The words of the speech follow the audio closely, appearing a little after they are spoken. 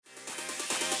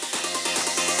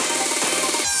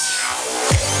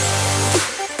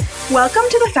Welcome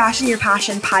to the Fashion Your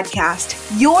Passion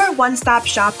podcast, your one-stop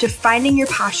shop to finding your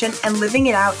passion and living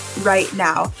it out right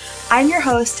now. I'm your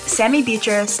host, Sammy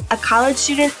Beatrice, a college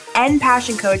student and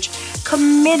passion coach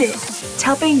committed to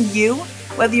helping you,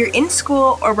 whether you're in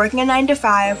school or working a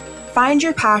 9-to-5, find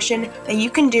your passion that you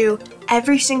can do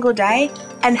every single day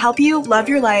and help you love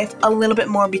your life a little bit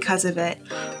more because of it.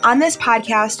 On this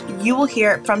podcast, you will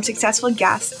hear from successful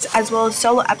guests as well as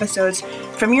solo episodes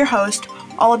from your host,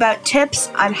 all about tips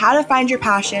on how to find your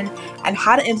passion and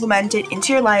how to implement it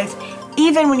into your life,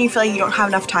 even when you feel like you don't have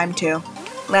enough time to.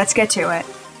 Let's get to it.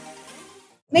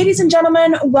 Ladies and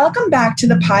gentlemen, welcome back to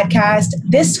the podcast.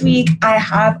 This week, I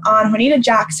have on Juanita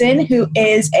Jackson, who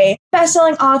is a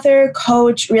best-selling author,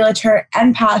 coach, realtor,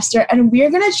 and pastor, and we're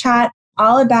going to chat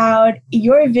all about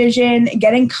your vision,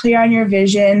 getting clear on your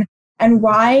vision, and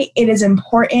why it is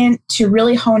important to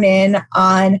really hone in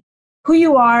on who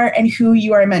you are and who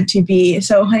you are meant to be.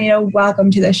 So, Juanita, welcome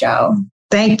to the show.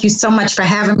 Thank you so much for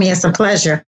having me. It's a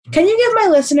pleasure. Can you give my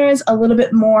listeners a little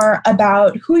bit more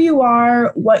about who you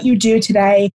are, what you do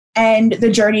today, and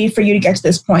the journey for you to get to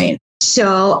this point?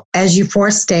 So, as you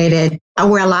forestated, I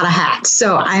wear a lot of hats.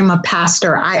 So, I'm a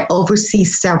pastor. I oversee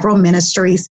several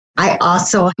ministries. I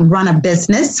also run a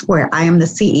business where I am the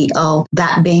CEO,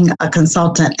 that being a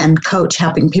consultant and coach,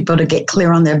 helping people to get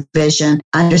clear on their vision,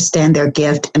 understand their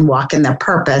gift, and walk in their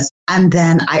purpose. And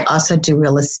then I also do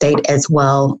real estate as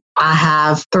well. I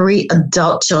have 3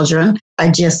 adult children.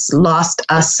 I just lost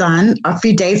a son a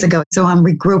few days ago. So I'm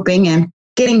regrouping and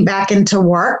getting back into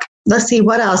work. Let's see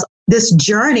what else. This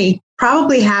journey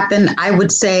probably happened, I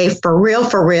would say, for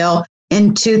real,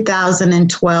 in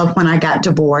 2012 when I got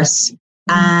divorced.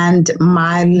 And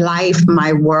my life,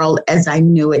 my world as I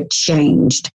knew it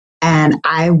changed. And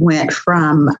I went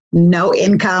from no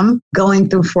income, going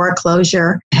through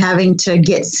foreclosure, having to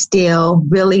get still,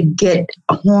 really get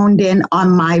honed in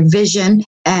on my vision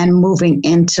and moving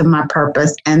into my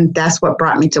purpose. And that's what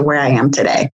brought me to where I am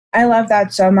today. I love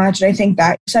that so much. And I think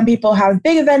that some people have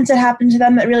big events that happen to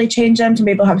them that really change them. Some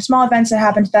people have small events that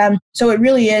happen to them. So it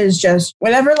really is just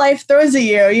whatever life throws at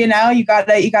you, you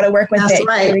gotta work with it.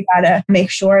 Right. You gotta make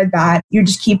sure that you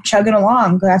just keep chugging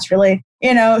along. That's really,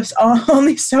 it's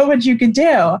only so much you could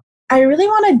do. I really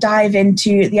want to dive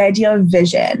into the idea of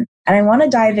vision. And I want to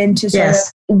dive into sort of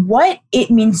what it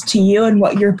means to you and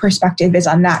what your perspective is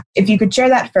on that. If you could share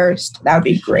that first, that would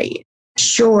be great.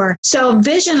 Sure. So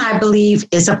vision, I believe,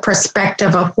 is a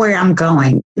perspective of where I'm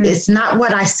going. Mm-hmm. It's not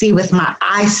what I see with my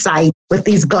eyesight with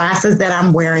these glasses that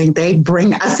I'm wearing. They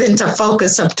bring us into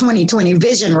focus of 20/20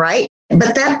 vision, right?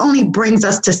 But that only brings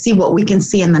us to see what we can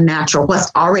see in the natural,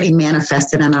 what's already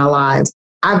manifested in our lives.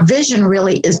 Our vision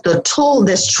really is the tool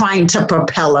that's trying to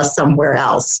propel us somewhere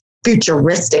else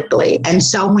futuristically. And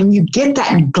so when you get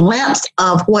that glimpse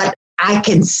of what I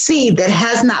can see that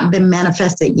has not been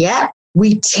manifested yet,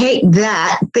 we take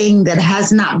that thing that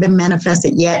has not been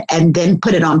manifested yet and then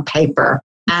put it on paper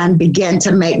and begin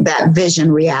to make that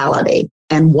vision reality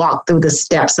and walk through the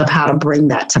steps of how to bring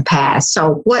that to pass.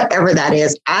 So whatever that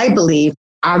is, I believe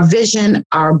our vision,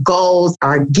 our goals,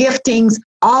 our giftings,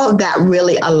 all of that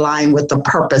really align with the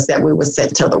purpose that we were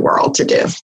sent to the world to do.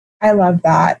 I love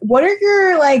that. What are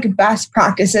your best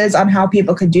practices on how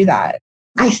people could do that?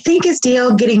 I think it's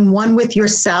getting one with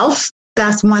yourself.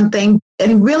 That's one thing.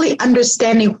 And really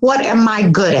understanding, what am I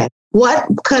good at? What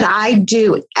could I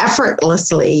do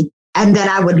effortlessly and that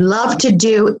I would love to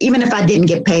do, even if I didn't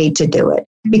get paid to do it?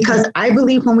 Because I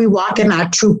believe when we walk in our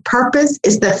true purpose,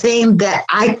 it's the thing that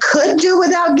I could do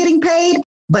without getting paid,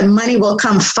 but money will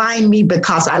come find me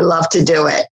because I love to do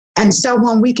it. And so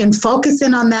when we can focus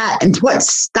in on that, and what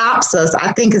stops us,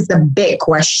 I think, is the big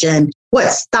question. What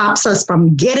stops us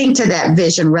from getting to that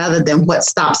vision rather than what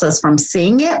stops us from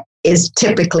seeing it is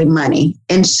typically money.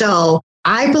 And so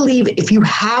I believe if you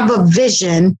have a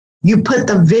vision, you put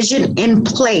the vision in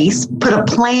place, put a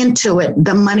plan to it,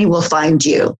 the money will find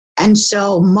you. And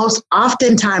so most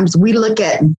oftentimes we look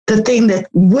at the thing that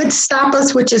would stop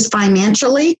us, which is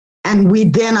financially, and we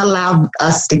then allow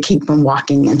us to keep from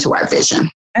walking into our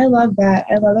vision. I love that.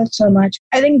 I love that so much.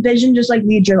 I think vision just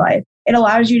leads your life. It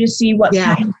allows you to see what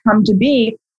can come to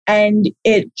be, and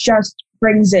it just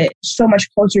brings it so much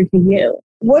closer to you.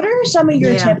 What are some of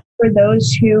your tips for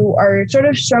those who are sort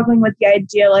of struggling with the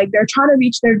idea, they're trying to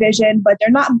reach their vision, but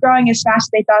they're not growing as fast as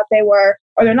they thought they were,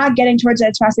 or they're not getting towards it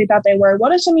as fast as they thought they were?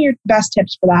 What are some of your best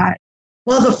tips for that?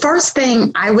 Well, the first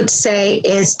thing I would say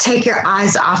is take your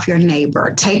eyes off your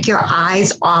neighbor. Take your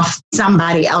eyes off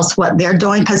somebody else, what they're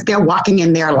doing, because they're walking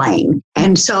in their lane.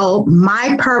 And so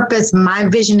my purpose, my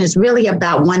vision is really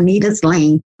about Juanita's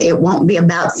lane. It won't be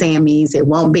about Sammy's. It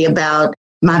won't be about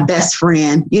my best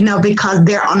friend, because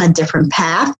they're on a different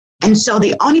path. And so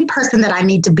the only person that I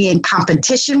need to be in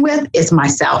competition with is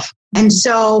myself. And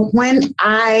so when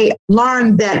I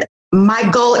learned that my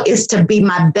goal is to be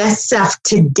my best self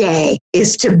today,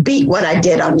 is to beat what I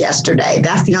did on yesterday.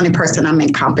 That's the only person I'm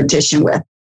in competition with.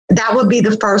 That would be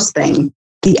the first thing.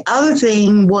 The other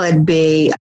thing would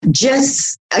be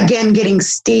just, again, getting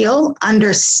still,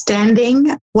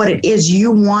 understanding what it is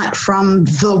you want from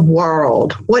the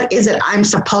world. What is it I'm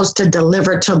supposed to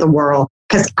deliver to the world?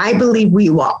 Because I believe we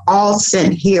were all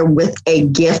sent here with a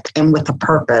gift and with a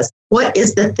purpose. What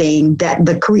is the thing that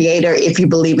the Creator, if you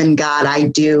believe in God, I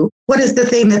do. What is the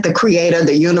thing that the Creator,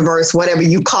 the universe, whatever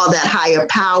you call that higher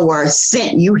power,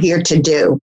 sent you here to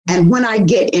do? And when I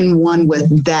get in one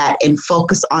with that and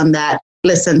focus on that,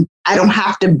 listen, I don't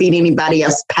have to beat anybody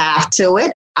else's path to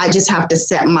it. I just have to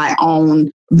set my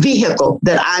own vehicle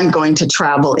that I'm going to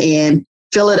travel in,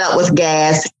 fill it up with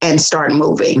gas, and start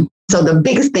moving. So the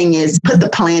biggest thing is put the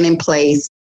plan in place,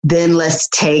 then let's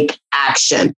take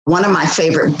action. One of my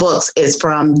favorite books is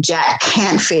from Jack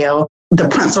Canfield, The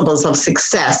Principles of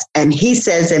Success. And he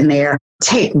says in there,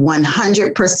 take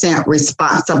 100%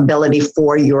 responsibility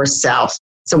for yourself.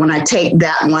 So when I take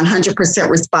that 100%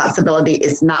 responsibility,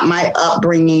 it's not my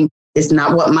upbringing. It's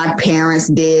not what my parents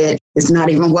did. It's not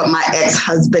even what my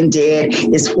ex-husband did.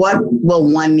 It's what will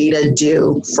Juanita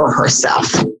do for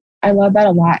herself. I love that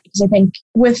a lot because I think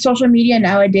with social media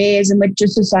nowadays and with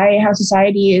just society, how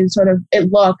society is sort of,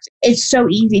 it looks, it's so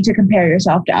easy to compare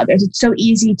yourself to others. It's so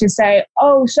easy to say,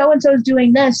 oh, so-and-so is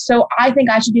doing this, so I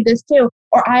think I should do this too.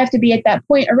 Or I have to be at that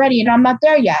point already and I'm not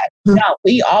there yet. Mm-hmm. No,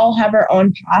 we all have our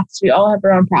own paths. We all have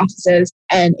our own processes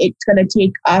and it's going to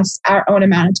take us our own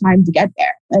amount of time to get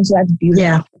there. And so that's beautiful.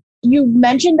 Yeah. You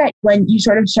mentioned that when you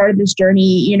sort of started this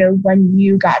journey, when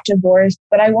you got divorced,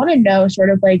 but I want to know sort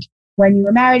of like, when you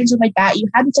were married and stuff like that, you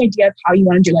had this idea of how you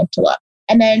wanted your life to look.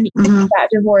 And then you got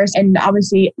divorced and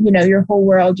obviously, your whole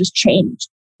world just changed.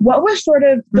 What was sort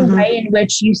of the way in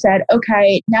which you said,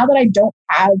 okay, now that I don't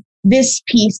have this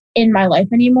piece in my life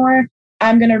anymore,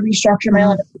 I'm going to restructure my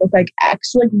life to look like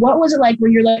X. Like, what was it like where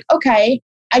you're like, okay,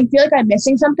 I feel like I'm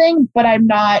missing something, but I'm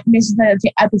not missing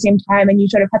something at the same time. And you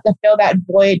sort of have to fill that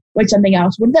void with something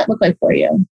else. What did that look like for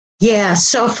you? Yeah.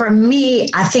 So for me,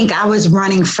 I think I was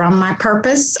running from my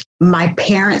purpose. My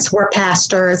parents were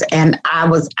pastors and I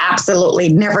was absolutely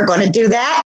never going to do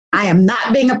that. I am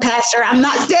not being a pastor. I'm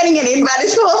not standing in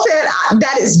anybody's pulpit.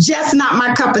 That is just not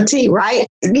my cup of tea, right?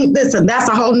 Listen, that's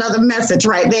a whole nother message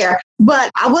right there.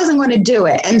 But I wasn't going to do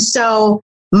it. And so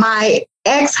my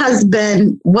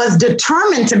ex-husband was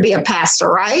determined to be a pastor,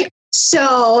 right?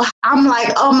 So I'm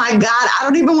like, oh my God, I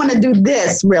don't even want to do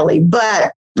this really.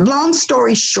 But long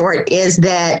story short is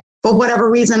that for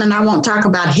whatever reason, and I won't talk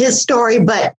about his story,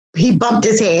 but he bumped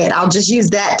his head. I'll just use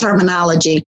that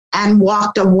terminology and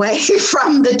walked away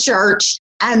from the church.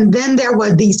 And then there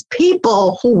were these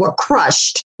people who were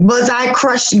crushed. Was I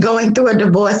crushed going through a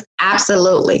divorce?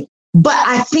 Absolutely. But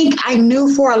I think I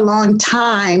knew for a long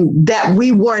time that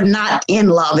we were not in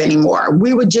love anymore.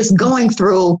 We were just going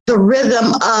through the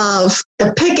rhythm of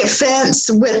the picket fence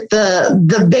with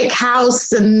the big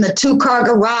house and the 2-car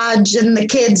garage and the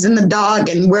kids and the dog,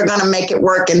 and we're going to make it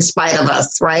work in spite of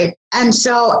us, right? And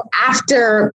so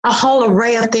after a whole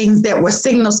array of things that were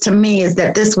signals to me is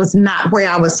that this was not where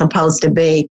I was supposed to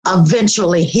be,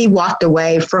 eventually he walked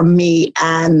away from me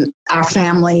and our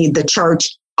family, the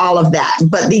church, all of that.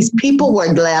 But these people were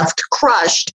left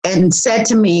crushed and said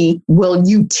to me, will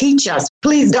you teach us?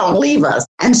 Please don't leave us.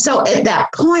 And so at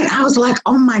that point, I was like,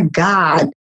 oh my God.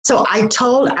 So I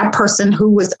told a person who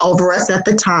was over us at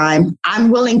the time, I'm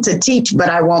willing to teach, but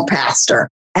I won't pastor.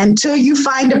 Until you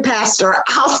find a pastor,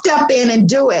 I'll step in and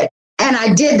do it. And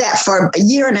I did that for a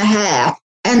year and a half.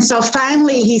 And so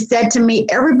finally, he said to me,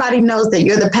 everybody knows that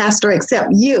you're the pastor except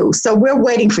you. So we're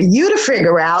waiting for you to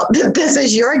figure out that this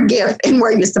is your gift and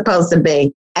where you're supposed to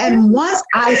be. And once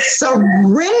I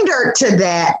surrendered to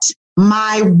that,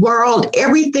 my world,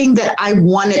 everything that I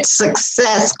wanted,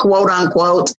 success, quote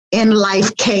unquote, in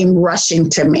life came rushing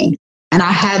to me. And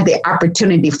I had the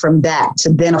opportunity from that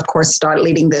to then, of course, start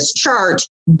leading this church.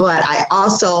 But I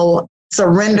also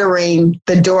surrendering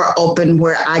the door open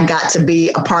where I got to be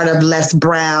a part of Les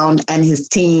Brown and his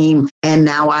team. And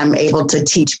now I'm able to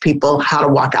teach people how to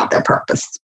walk out their purpose.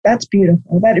 That's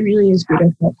beautiful. That really is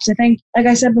beautiful. Because I think, like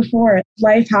I said before,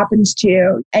 life happens to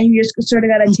you and you just sort of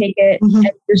got to take it and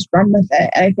just run with it.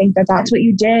 And I think that that's what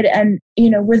you did. And,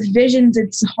 with visions,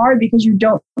 it's hard because you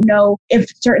don't know if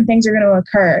certain things are going to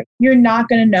occur. You're not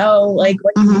going to know, like,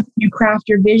 when you craft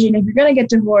your vision, if you're going to get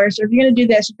divorced or if you're going to do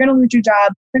this, you're going to lose your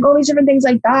job, like all these different things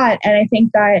like that. And I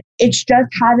think that it's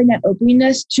just having that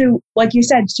openness to, like you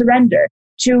said, surrender,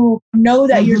 to know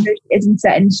that your vision isn't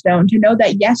set in stone, to know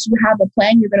that, yes, you have a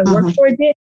plan, you're going to work towards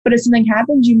it. But if something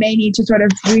happens, you may need to sort of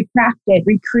retract it,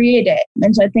 recreate it.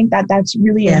 And so I think that that's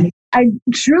really amazing. I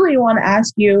truly want to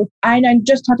ask you, and I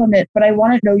just touched on it, but I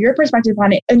want to know your perspective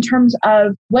on it in terms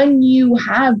of when you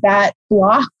have that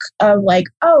block of like,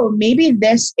 oh, maybe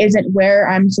this isn't where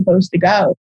I'm supposed to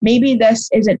go. Maybe this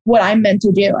isn't what I'm meant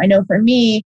to do. I know for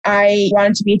me, I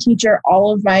wanted to be a teacher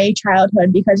all of my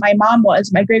childhood because my mom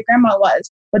was, my great grandma was,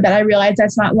 but then I realized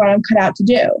that's not what I'm cut out to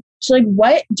do. So like,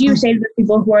 what do you say to the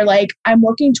people who are like, I'm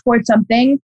working towards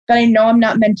something that I know I'm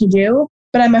not meant to do,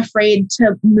 but I'm afraid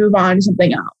to move on to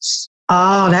something else?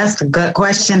 Oh, that's a good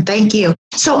question. Thank you.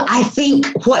 So I think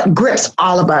what grips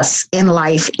all of us in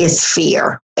life is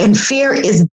fear. And fear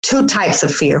is two types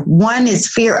of fear. One is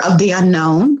fear of the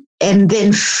unknown, and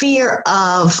then fear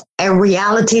of a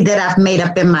reality that I've made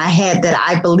up in my head that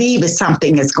I believe is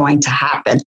something is going to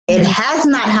happen. It has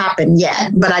not happened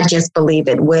yet, but I just believe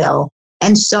it will.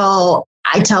 And so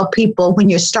I tell people when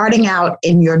you're starting out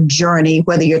in your journey,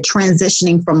 whether you're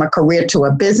transitioning from a career to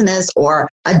a business or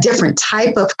a different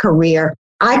type of career,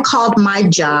 I called my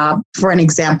job, for an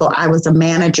example, I was a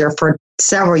manager for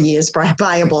several years for a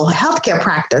viable healthcare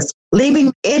practice,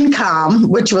 leaving income,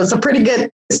 which was a pretty good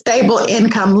stable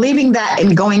income, leaving that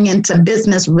and going into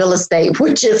business real estate,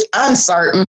 which is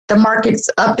uncertain. The market's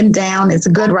up and down. It's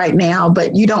good right now,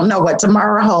 but you don't know what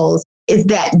tomorrow holds. Is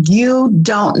that you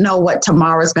don't know what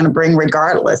tomorrow is going to bring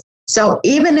regardless. So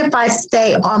even if I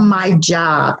stay on my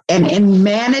job and in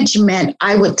management,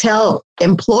 I would tell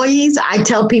employees, I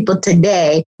tell people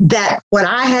today that what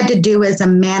I had to do as a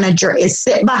manager is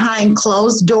sit behind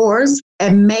closed doors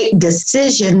and make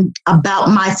decisions about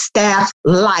my staff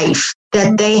life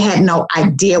that they had no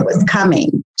idea was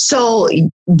coming. So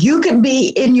you could be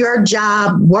in your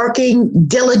job working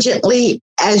diligently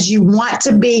as you want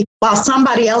to be while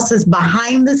somebody else is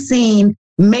behind the scene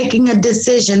making a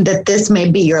decision that this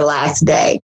may be your last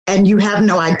day. And you have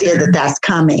no idea that that's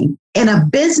coming. In a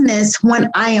business, when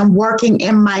I am working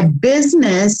in my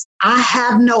business, I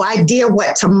have no idea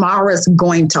what tomorrow is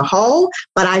going to hold,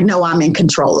 but I know I'm in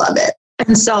control of it.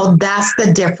 And so that's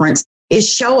the difference. Is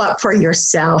show up for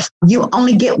yourself. You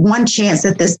only get one chance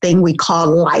at this thing we call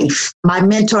life. My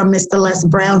mentor, Mr. Les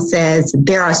Brown, says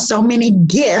there are so many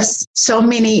gifts, so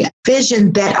many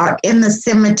visions that are in the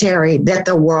cemetery that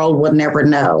the world will never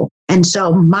know. And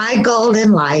so my goal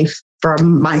in life for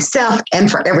myself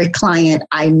and for every client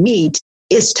I meet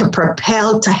is to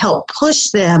propel, to help push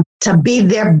them to be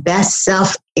their best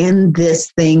self in this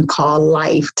thing called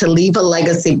life, to leave a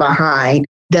legacy behind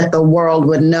that the world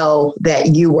would know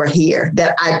that you were here,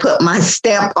 that I put my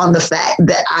stamp on the fact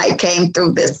that I came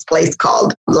through this place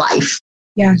called life.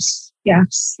 Yes,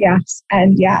 yes, yes,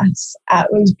 and yes.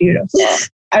 That was beautiful.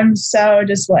 I'm so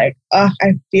just like, I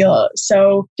feel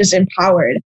so just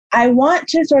empowered. I want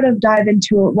to sort of dive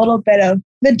into a little bit of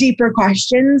the deeper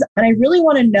questions. And I really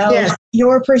want to know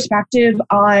your perspective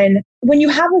on when you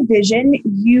have a vision,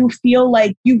 you feel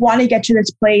like you want to get to this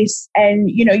place and,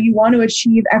 you know, you want to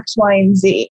achieve X, Y, and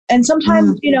Z. And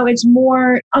sometimes, you know, it's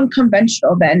more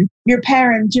unconventional than your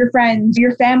parents, your friends,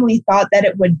 your family thought that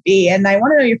it would be. And I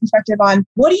want to know your perspective on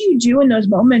what do you do in those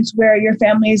moments where your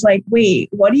family is like, wait,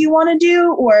 what do you want to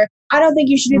do? Or I don't think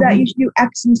you should do that. You should do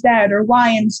X instead or Y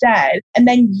instead. And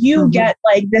then you get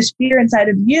like this fear inside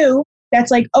of you that's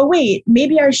like, oh, wait,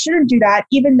 maybe I shouldn't do that,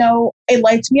 even though it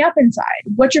lights me up inside.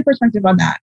 What's your perspective on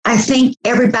that? I think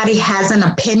everybody has an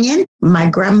opinion. My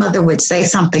grandmother would say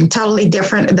something totally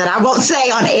different that I won't say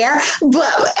on air,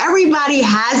 but everybody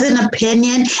has an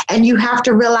opinion, and you have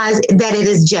to realize that it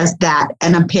is just that,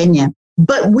 an opinion.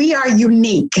 But we are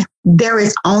unique. There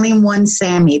is only one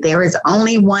Sammy. There is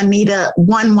only one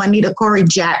Juanita Corey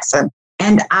Jackson.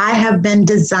 And I have been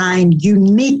designed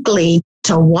uniquely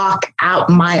to walk out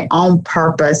my own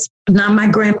purpose. Not my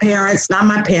grandparents, not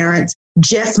my parents,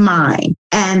 just mine.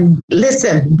 And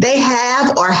listen, they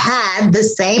have or had the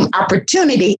same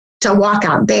opportunity to walk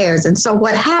out theirs. And so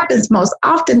what happens most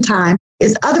oftentimes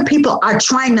is other people are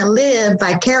trying to live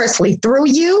vicariously through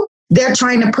you. They're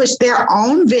trying to push their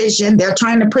own vision. They're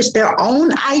trying to push their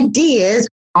own ideas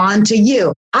onto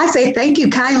you. I say thank you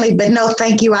kindly, but no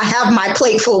thank you. I have my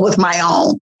plate full with my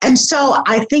own. And so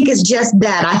I think it's just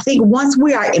that. I think once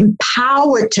we are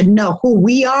empowered to know who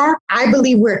we are, I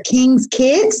believe we're king's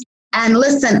kids. And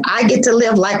listen, I get to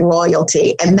live like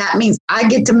royalty. And that means I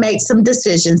get to make some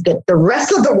decisions that the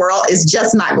rest of the world is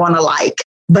just not going to like.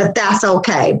 But that's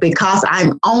okay, because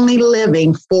I'm only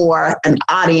living for an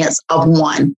audience of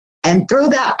one. And through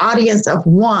that audience of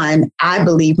one, I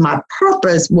believe my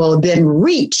purpose will then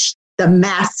reach the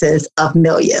masses of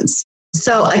millions.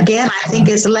 So again, I think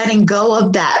it's letting go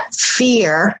of that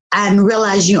fear and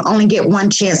realize you only get one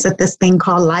chance at this thing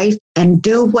called life, and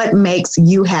do what makes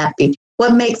you happy.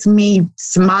 What makes me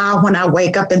smile when I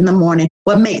wake up in the morning?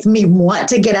 What makes me want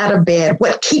to get out of bed?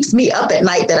 What keeps me up at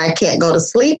night that I can't go to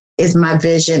sleep is my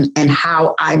vision and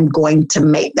how I'm going to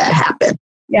make that happen.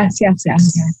 Yes. Yeah,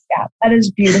 that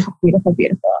is beautiful, beautiful,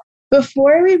 beautiful.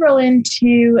 Before we roll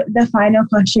into the final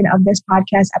question of this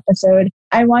podcast episode,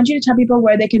 I want you to tell people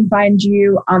where they can find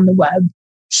you on the web.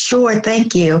 Sure,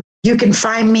 thank you. You can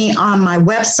find me on my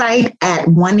website at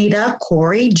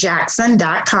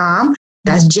JuanitaCoreyJackson.com.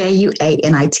 That's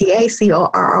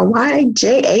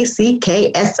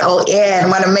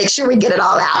JuanitaCoreyJackson. Want to make sure we get it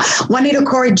all out.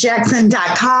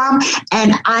 JuanitaCoreyJackson.com.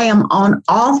 And I am on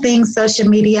all things social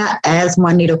media as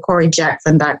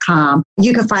JuanitaCoreyJackson.com.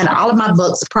 You can find all of my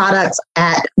books, products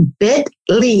at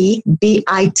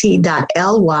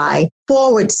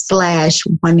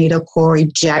bit.ly/Juanita Corey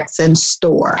Jackson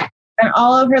store. And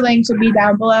all of her links will be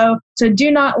down below. So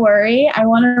do not worry. I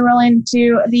want to roll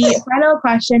into the final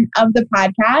question of the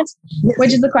podcast,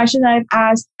 which is the question that I've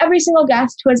asked every single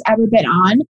guest who has ever been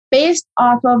on, based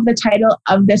off of the title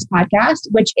of this podcast,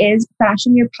 which is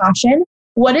Fashion Your Passion.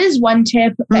 What is one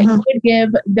tip that you would give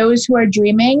those who are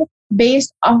dreaming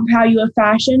based off of how you have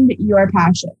fashioned your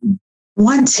passion?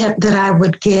 One tip that I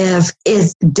would give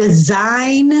is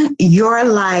design your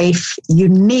life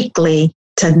uniquely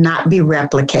to not be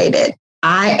replicated.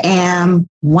 I am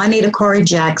Juanita Corey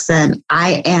Jackson.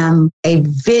 I am a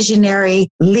visionary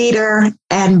leader,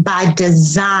 and by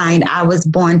design, I was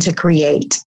born to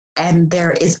create. And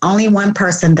there is only one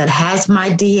person that has my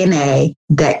DNA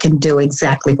that can do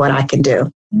exactly what I can do.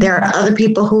 There are other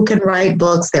people who can write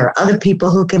books. There are other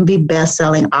people who can be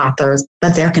best-selling authors,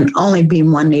 but there can only be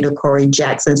Juanita Corey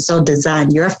Jackson. So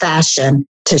design your fashion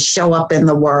to show up in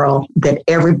the world that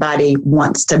everybody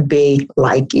wants to be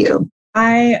like you.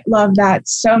 I love that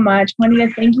so much. Juanita,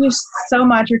 thank you so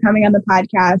much for coming on the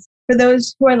podcast. For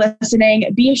those who are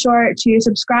listening, be sure to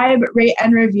subscribe, rate,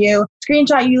 and review.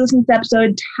 Screenshot you listen to the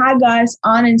episode, tag us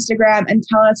on Instagram, and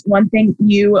tell us one thing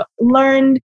you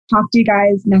learned. Talk to you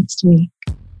guys next week.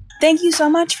 Thank you so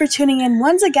much for tuning in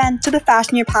once again to the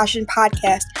Fashion Your Passion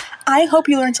podcast. I hope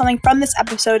you learned something from this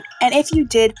episode, and if you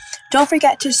did, don't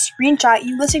forget to screenshot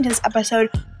you listening to this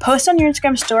episode, post on your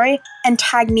Instagram story, and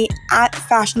tag me at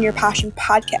Fashion Your Passion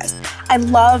podcast. I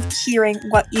love hearing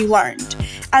what you learned.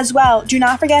 As well, do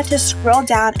not forget to scroll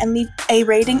down and leave a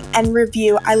rating and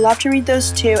review. I love to read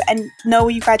those too and know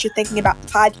what you guys are thinking about the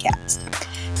podcast.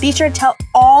 Be sure to tell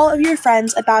all of your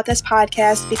friends about this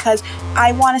podcast because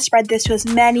I want to spread this to as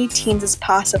many teens as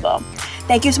possible.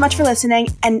 Thank you so much for listening,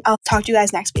 and I'll talk to you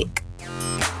guys next week.